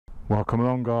Welcome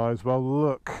along, guys. Well,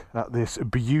 look at this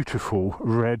beautiful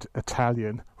red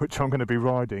Italian, which I'm going to be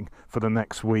riding for the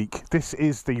next week. This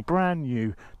is the brand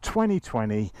new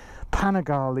 2020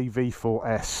 Panigale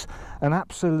V4S, an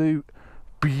absolute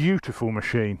beautiful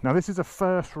machine. Now, this is a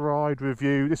first ride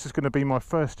review. This is going to be my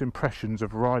first impressions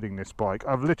of riding this bike.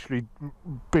 I've literally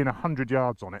been 100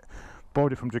 yards on it.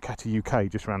 Borrowed it from Ducati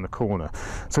UK just around the corner.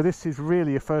 So this is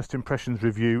really a first impressions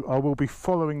review. I will be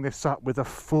following this up with a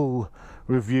full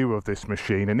review of this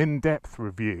machine, an in-depth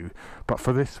review. But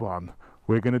for this one,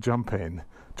 we're going to jump on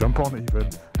even,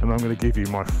 and I'm going to give you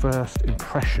my first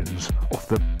impressions of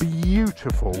the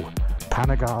beautiful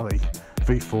Panigale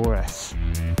V4S.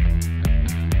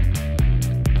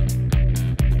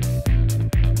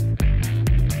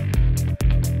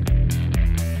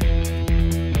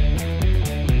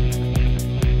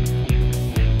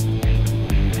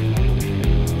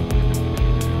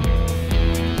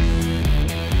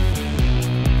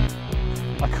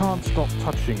 Can't stop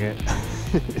touching it.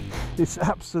 It's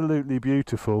absolutely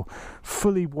beautiful,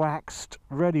 fully waxed,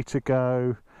 ready to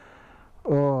go.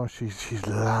 Oh, she's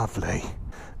lovely.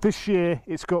 This year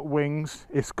it's got wings.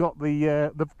 It's got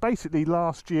the basically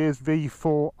last year's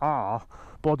V4R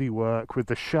bodywork with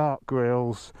the shark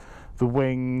grills, the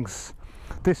wings.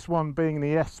 This one, being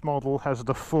the S model, has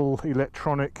the full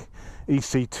electronic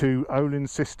EC2 Olin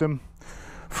system,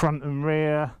 front and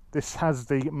rear. This has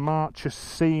the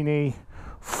Marchesini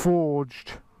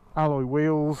forged alloy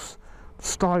wheels,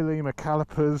 Stylema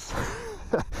calipers.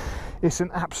 It's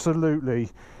an absolutely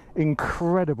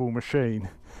incredible machine,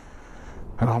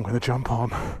 and I'm going to jump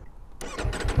on.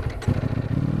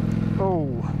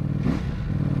 Oh,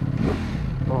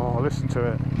 listen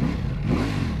to it.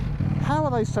 How are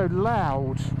they so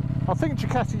loud? I think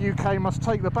Ducati UK must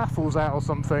take the baffles out or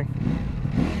something.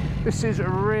 This is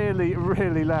really,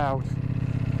 really loud.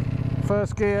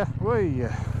 First gear, whee.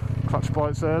 Clutch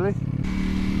bites early.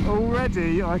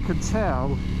 Already I can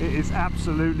tell it is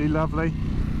absolutely lovely.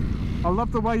 I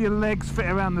love the way your legs fit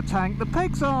around the tank. The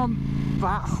pegs aren't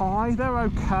that high, they're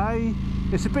okay.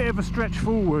 It's a bit of a stretch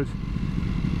forward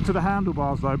to the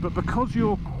handlebars though, but because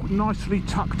you're nicely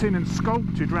tucked in and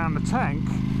sculpted around the tank,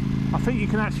 I think you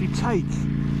can actually take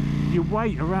your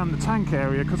weight around the tank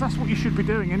area, because that's what you should be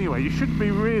doing anyway. You shouldn't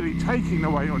be really taking the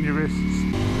weight on your wrists.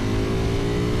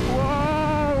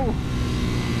 Whoa!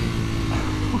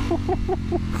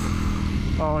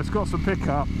 Oh, it's got some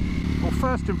pickup. Well,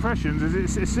 first impressions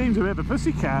is it seems a bit of a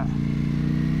pussycat.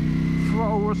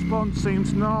 Throttle response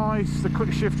seems nice. The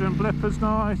quick shifter and blipper's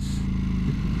nice.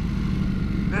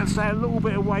 Let's say a little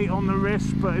bit of weight on the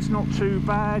wrist, but it's not too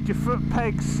bad. Your foot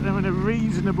pegs are in a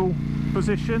reasonable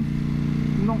position,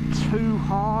 not too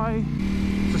high.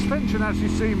 Suspension actually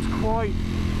seems quite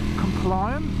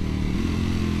compliant.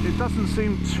 It doesn't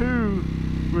seem too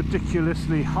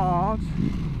ridiculously hard.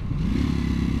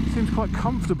 Seems quite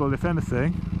comfortable, if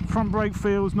anything. Front brake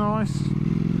feels nice.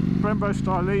 Brembo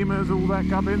Stylemas, all that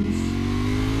gubbins.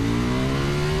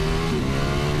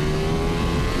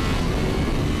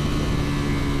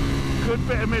 Good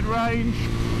bit of mid-range.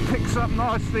 Picks up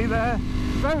nicely there.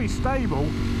 Very stable.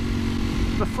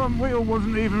 The front wheel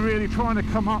wasn't even really trying to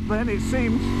come up then. It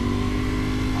seemed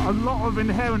a lot of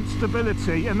inherent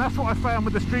stability, and that's what I found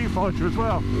with the Street Fighter as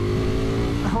well.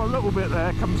 Oh, a little bit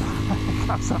there comes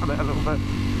out there a little bit,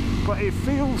 but it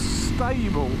feels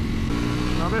stable.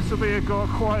 Now this will be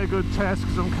quite a good test,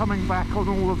 because I'm coming back on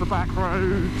all of the back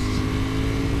roads.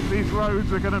 These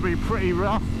roads are going to be pretty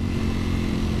rough,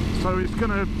 so it's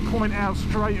going to point out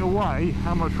straight away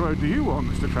how much road do you want,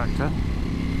 Mr. Tractor.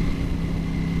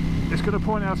 It's going to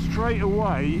point out straight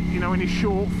away, you know, any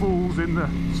shortfalls in the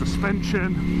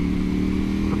suspension,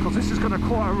 because this is going to be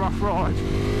quite a rough ride.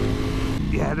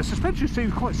 Yeah, the suspension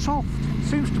seems quite soft.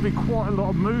 Seems to be quite a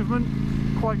lot of movement,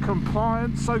 quite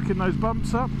compliant, soaking those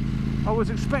bumps up. I was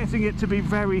expecting it to be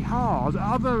very hard.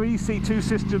 Other EC2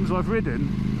 systems I've ridden,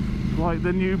 like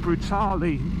the new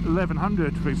Brutale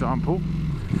 1100 for example,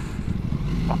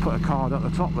 I'll put a card at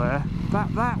the top there,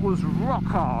 that was rock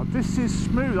hard. This is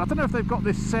smooth. I don't know if they've got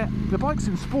this set. The bike's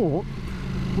in sport,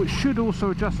 which should also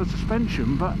adjust the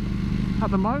suspension, but at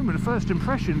the moment, first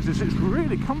impressions is it's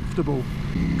really comfortable.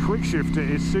 Quick shifter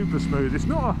is super smooth. It's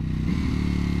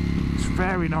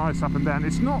very nice up and down.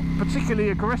 It's not particularly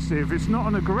aggressive. It's not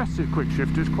an aggressive quick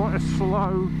shifter. It's quite a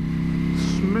slow,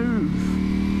 smooth.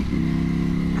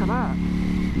 Look at that.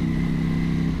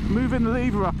 Moving the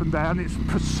lever up and down, it's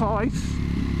precise.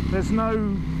 There's no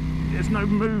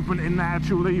movement in the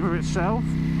actual lever itself.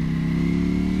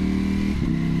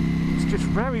 It's just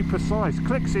very precise.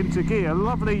 Clicks into gear.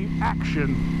 Lovely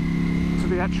action to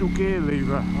the actual gear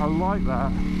lever. I like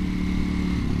that.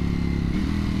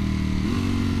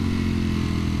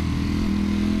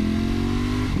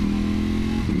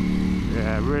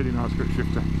 really nice grip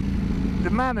shifter. The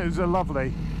manners are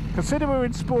lovely. Consider we're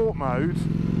in sport mode.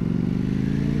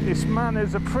 Its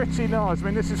manners are pretty nice. I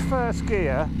mean, this is first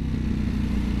gear.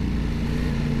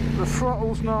 The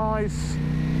throttle's nice.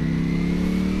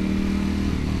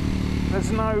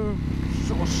 There's no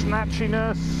sort of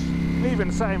snatchiness,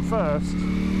 even saying first.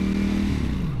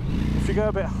 If you go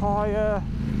a bit higher,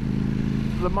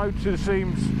 the motor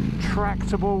seems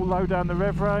tractable low down the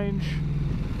rev range.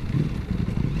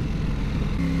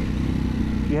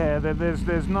 Yeah,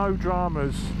 there's no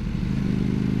dramas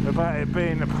about it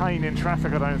being a pain in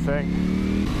traffic, I don't think.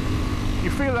 You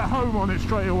feel at home on it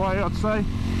straight away, I'd say.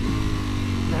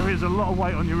 There is a lot of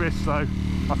weight on your wrist though.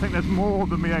 I think there's more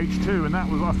than the H2, and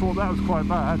I thought that was quite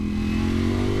bad.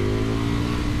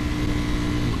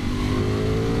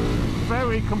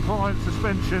 Very compliant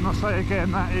suspension, I say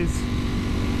again,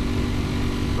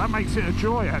 that makes it a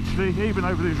joy actually, even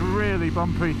over these really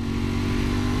bumpy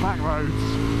back roads.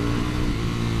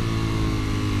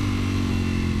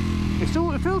 It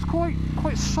feels quite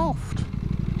soft.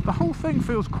 The whole thing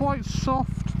feels quite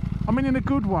soft. I mean, in a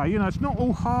good way, you know, it's not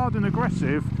all hard and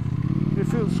aggressive. It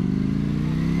feels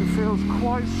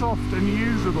quite soft and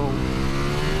usable.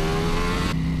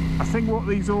 I think what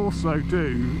these also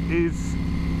do is,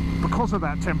 because of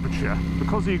that temperature,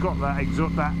 because you've got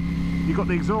you've got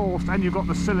the exhaust and you've got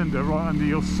the cylinder right under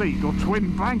your seat, or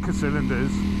twin banker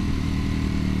cylinders.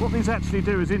 What these actually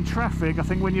do is, in traffic, I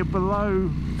think when you're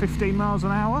below 15 miles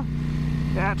an hour,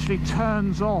 it actually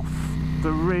turns off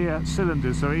the rear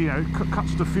cylinders, so you know, it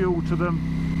cuts the fuel to them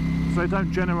so they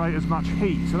don't generate as much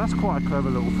heat. So that's quite a clever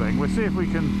little thing. We'll see if we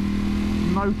can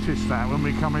notice that when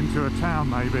we come into a town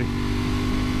maybe.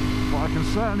 But I can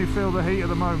certainly feel the heat at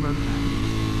the moment,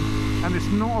 and it's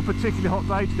not a particularly hot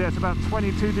day today. It's about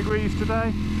 22 degrees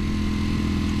today,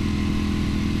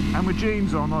 and with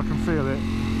jeans on I can feel it.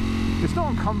 It's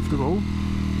not uncomfortable,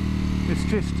 it's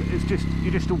just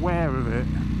you're just aware of it.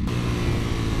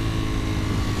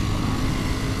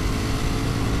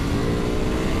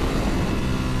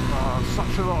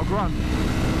 Such a lot of grunt.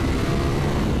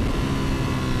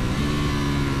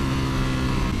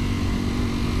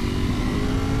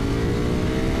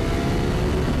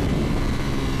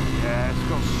 Yeah, it's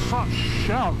got such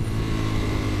shove,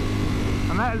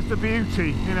 and that is the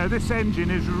beauty. You know, this engine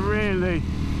is really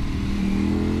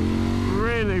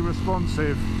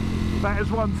responsive. That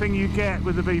is one thing you get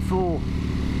with the V4.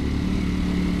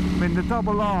 I mean, the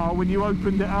double R, when you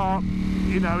opened it up,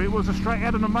 you know, it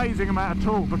had an amazing amount of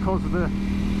torque because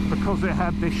it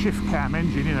had this shift cam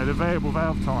engine, you know, the variable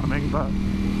valve timing. But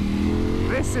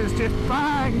this is just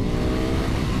bang,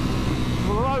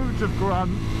 loads of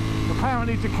grunt.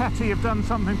 Apparently Ducati have done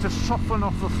something to soften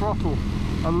off the throttle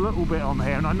a little bit on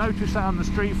here, and I noticed that on the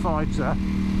Street Fighter,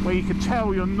 where you could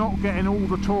tell you're not getting all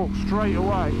the torque straight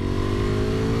away.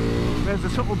 There's a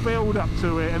sort of build up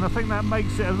to it, and I think that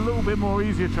makes it a little bit more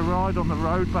easier to ride on the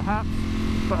road perhaps.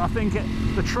 But I think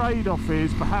the trade-off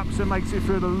is perhaps it makes it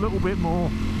feel a little bit more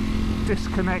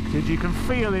disconnected. You can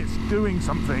feel it's doing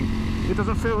something. It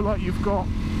doesn't feel like you've got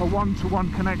a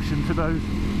one-to-one connection to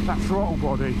that throttle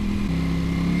body.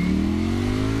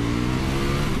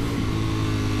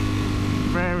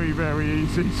 Very, very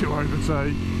easy to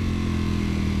overtake.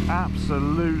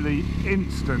 Absolutely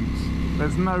instant.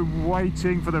 There's no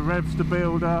waiting for the revs to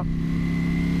build up.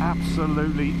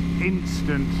 Absolutely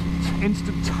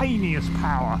instantaneous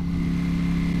power.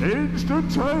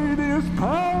 Instantaneous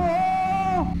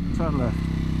power! Turn left.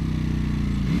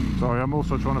 Sorry, I'm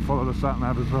also trying to follow the sat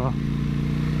nav as well,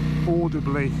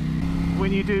 audibly.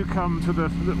 When you do come to the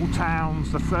little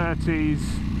towns, the 30s,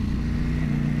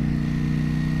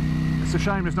 it's a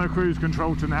shame there's no cruise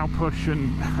control to now push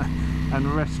and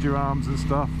rest your arms and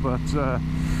stuff, but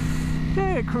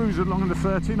yeah, cruise along in the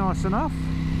 30, nice enough.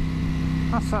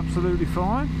 That's absolutely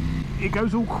fine. It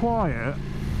goes all quiet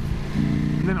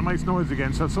and then it makes noise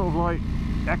again, so it's sort of like,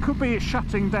 that could be it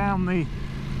shutting down the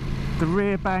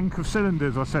rear bank of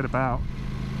cylinders I said about.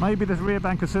 Maybe the rear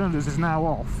bank of cylinders is now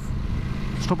off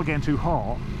to stop it getting too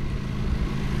hot.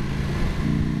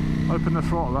 Open the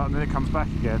throttle up and then it comes back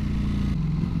again.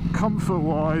 Comfort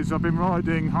wise, I've been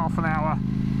riding half an hour.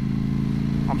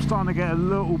 I'm starting to get a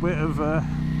little bit of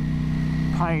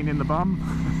pain in the bum.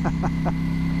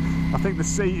 I think the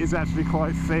seat is actually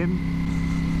quite thin.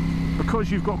 Because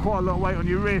you've got quite a lot of weight on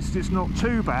your wrist, it's not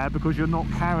too bad because you're not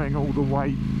carrying all the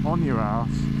weight on your ass.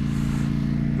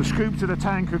 The scoops to the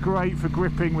tank are great for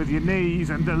gripping with your knees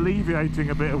and alleviating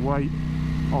a bit of weight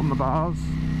on the bars.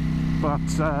 But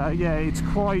yeah, it's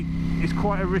quite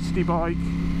a wristy bike.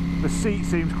 The seat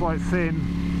seems quite thin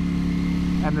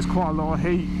and there's quite a lot of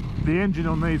heat. The engine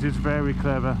on these is very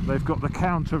clever. They've got the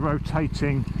counter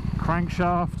rotating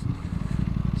crankshaft.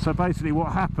 So basically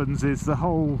what happens is the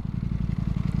whole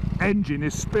engine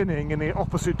is spinning in the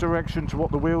opposite direction to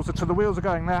what the wheels are. So the wheels are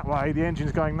going that way, the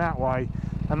engine's going that way,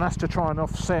 and that's to try and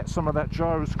offset some of that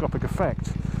gyroscopic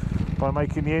effect by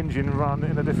making the engine run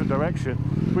in a different direction,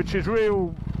 which is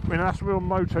real, I mean, that's real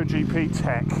MotoGP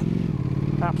tech,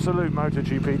 absolute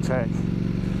MotoGP tech.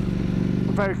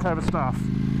 Very clever stuff,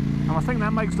 and I think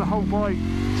that makes the whole bike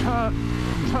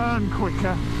turn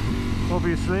quicker,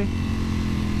 obviously,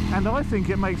 and I think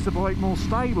it makes the bike more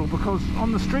stable, because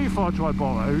on the Street Fighter I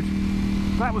borrowed,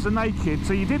 that was a naked,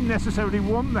 so you didn't necessarily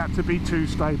want that to be too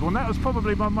stable, and that was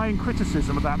probably my main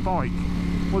criticism of that bike,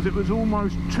 was it was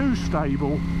almost too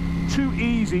stable, too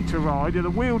easy to ride, and the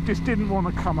wheel just didn't want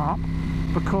to come up,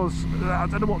 because I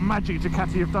don't know what magic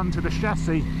Ducati have done to the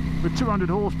chassis. With 200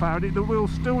 horsepower, the wheel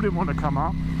still didn't want to come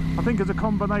up. I think it's a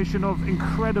combination of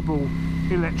incredible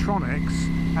electronics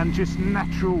and just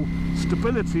natural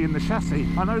stability in the chassis.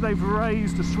 I know they've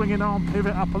raised the swinging arm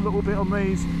pivot up a little bit on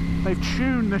these. They've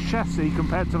tuned the chassis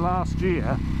compared to last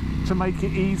year to make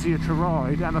it easier to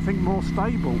ride, and I think more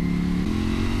stable.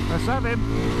 Let's have him.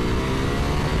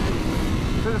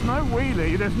 There's no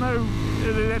wheelie,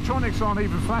 the electronics aren't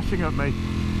even flashing at me.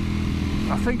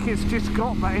 I think it's just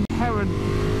got that inherent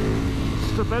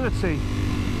stability.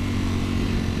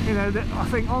 You know, I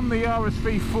think on the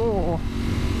RSV4,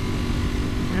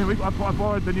 you know, I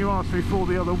borrowed the new RSV4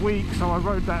 the other week, so I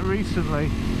rode that recently.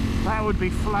 That would be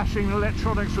flashing, the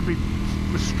electronics would be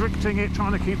restricting it,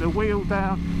 trying to keep the wheel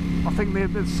down. I think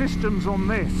the systems on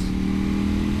this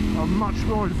are much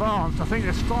more advanced. I think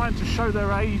they're starting to show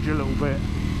their age a little bit.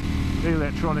 The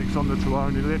electronics on the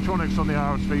Tuone, the electronics on the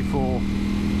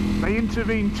RSV4. They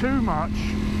intervene too much,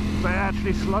 but it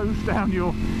actually slows down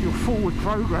your forward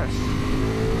progress.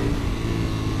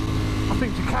 I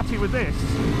think Ducati with this,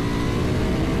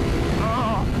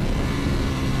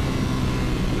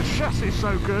 the chassis is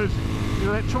so good, the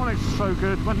electronics are so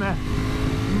good, when they're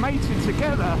mated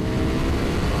together,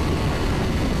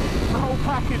 the whole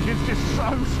package is just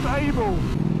so stable.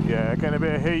 Yeah, getting a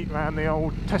bit of heat around the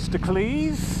old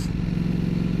testicles.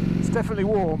 It's definitely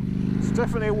warm. It's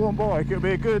definitely a warm bike. It'll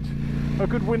be a good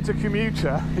winter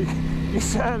commuter. You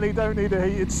certainly don't need a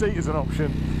heated seat as an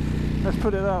option. Let's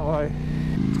put it that way.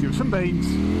 Let's give it some beans.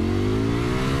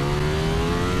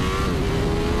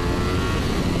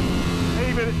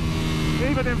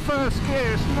 Even in first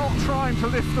gear, it's not trying to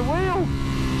lift the wheel.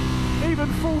 Even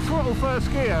full throttle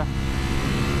first gear,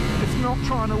 it's not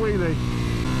trying to wheelie.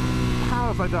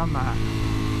 How have they done that?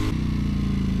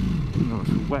 Oh,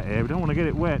 it's wet here. We don't want to get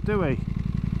it wet, do we?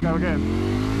 Go again.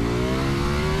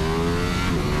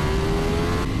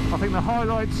 I think the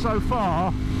highlights so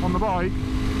far on the bike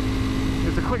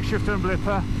is the quick shifter and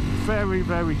blipper. Very,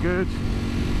 very good.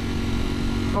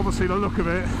 Obviously the look of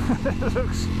it,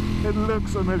 it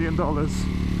looks $1 million,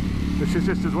 which is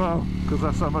just as well, because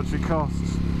that's how much it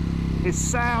costs. It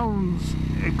sounds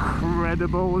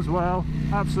incredible as well.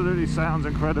 Absolutely sounds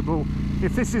incredible.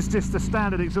 If this is just the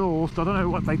standard exhaust, I don't know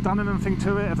what they've done anything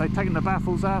to it, if they've taken the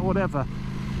baffles out, whatever.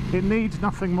 It needs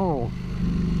nothing more.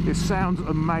 It sounds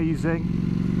amazing.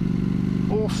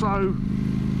 Also,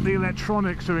 the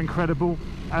electronics are incredible,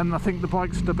 and I think the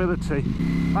bike stability.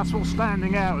 That's what's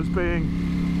standing out as being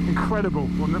incredible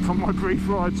from my brief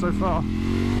ride so far.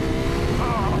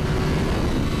 Oh,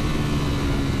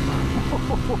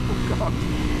 oh God.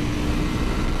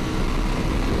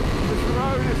 This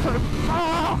road is so...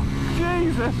 Oh,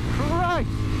 Jesus Christ!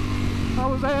 I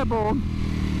was airborne.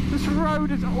 This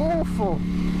road is awful.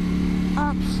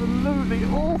 Absolutely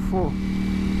awful.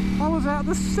 I was out of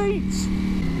the seats.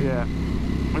 Yeah,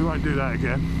 we won't do that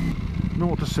again.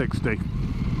 0 to 60.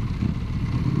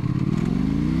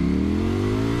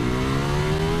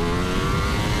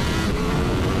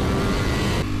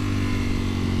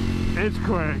 It's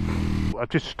quick. I've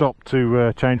just stopped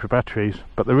to change for batteries,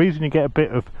 but the reason you get a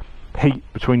bit of heat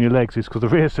between your legs is because the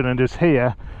rear cylinder's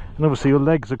here, and obviously your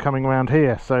legs are coming around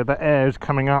here, so the air is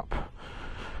coming up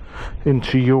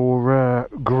into your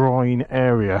groin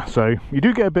area, so you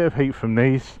do get a bit of heat from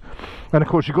these. And of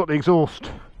course you've got the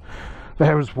exhaust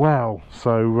there as well,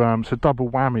 so it's a double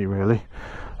whammy really,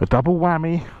 a double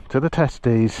whammy to the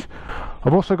testes.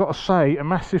 I've also got to say a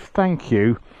massive thank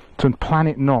you to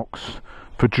Planet KNOX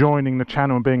for joining the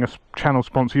channel and being a channel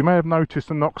sponsor. You may have noticed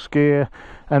the KNOX gear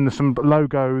and there's some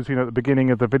logos, you know, at the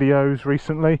beginning of the videos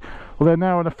recently. Well, they're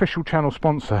now an official channel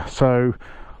sponsor, so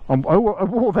I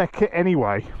wore their kit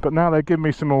anyway, but now they're giving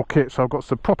me some more kit, so I've got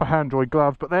some proper Handroid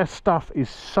gloves. But their stuff is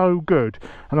so good,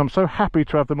 and I'm so happy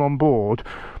to have them on board,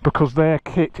 because their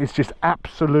kit is just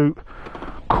absolute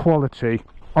quality.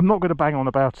 I'm not going to bang on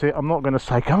about it. I'm not going to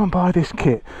say go and buy this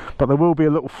kit, but there will be a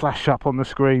little flash up on the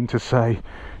screen to say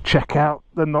check out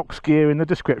the KNOX gear in the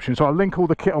description. So I'll link all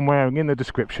the kit I'm wearing in the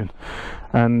description.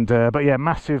 And but yeah,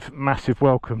 massive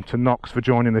welcome to KNOX for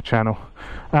joining the channel.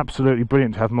 Absolutely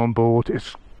brilliant to have them on board.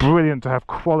 It's brilliant to have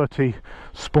quality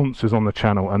sponsors on the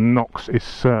channel, and KNOX is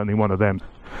certainly one of them.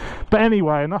 But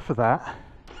anyway, enough of that.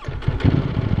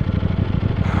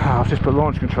 I've just put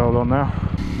launch control on now.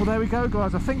 Well, there we go,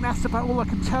 guys. I think that's about all I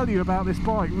can tell you about this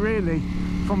bike, really,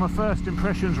 from a first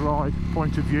impressions ride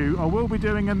point of view. I will be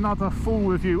doing another full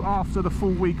review after the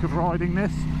full week of riding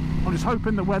this. I'm just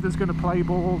hoping the weather's going to play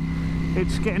ball.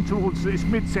 It's getting towards, it's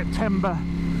mid-September,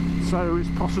 so it's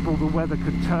possible the weather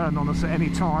could turn on us at any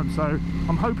time. So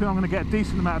I'm hoping I'm going to get a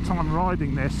decent amount of time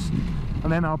riding this,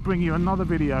 and then I'll bring you another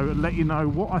video and let you know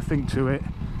what I think to it,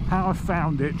 how I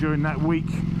found it during that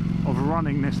week of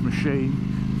running this machine.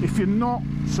 If you're not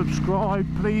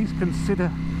subscribed, please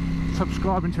consider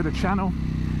subscribing to the channel.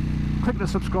 Click the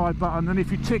subscribe button, and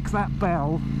if you tick that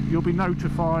bell, you'll be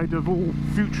notified of all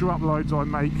future uploads I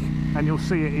make, and you'll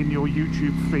see it in your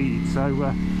YouTube feed.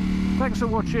 So thanks for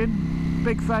watching.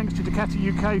 Big thanks to Ducati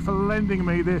UK for lending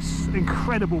me this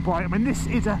incredible bike. I mean, this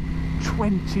is a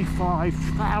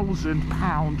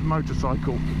 £25,000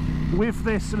 motorcycle with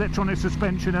this electronic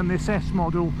suspension and this S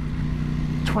model.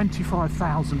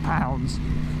 £25,000.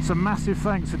 So massive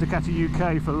thanks to Ducati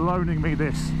UK for loaning me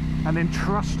this and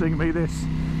entrusting me this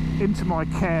into my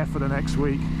care for the next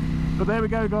week. But there we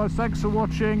go, guys. Thanks for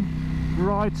watching.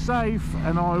 Ride safe,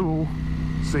 and I will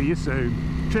see you soon.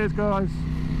 Cheers, guys.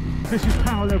 This is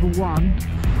power level 1,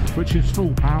 which is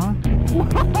full power.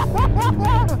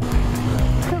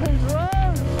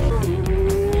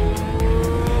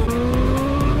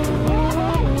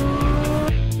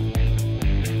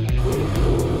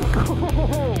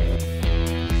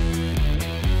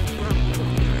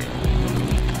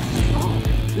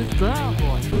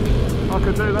 I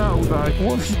could do that all day.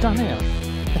 What have you done here?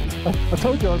 I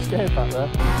told you I was scared back there.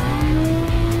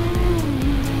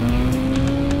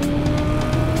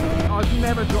 I've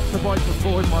never dropped a bike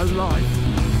before in my life.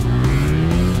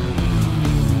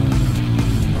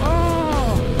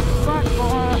 Oh!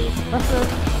 Backfire! That's it!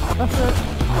 That's it!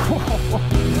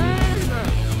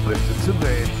 Listen to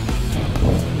this.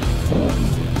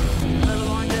 Never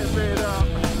mind getting beat up.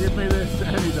 Give me this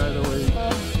any day of the week.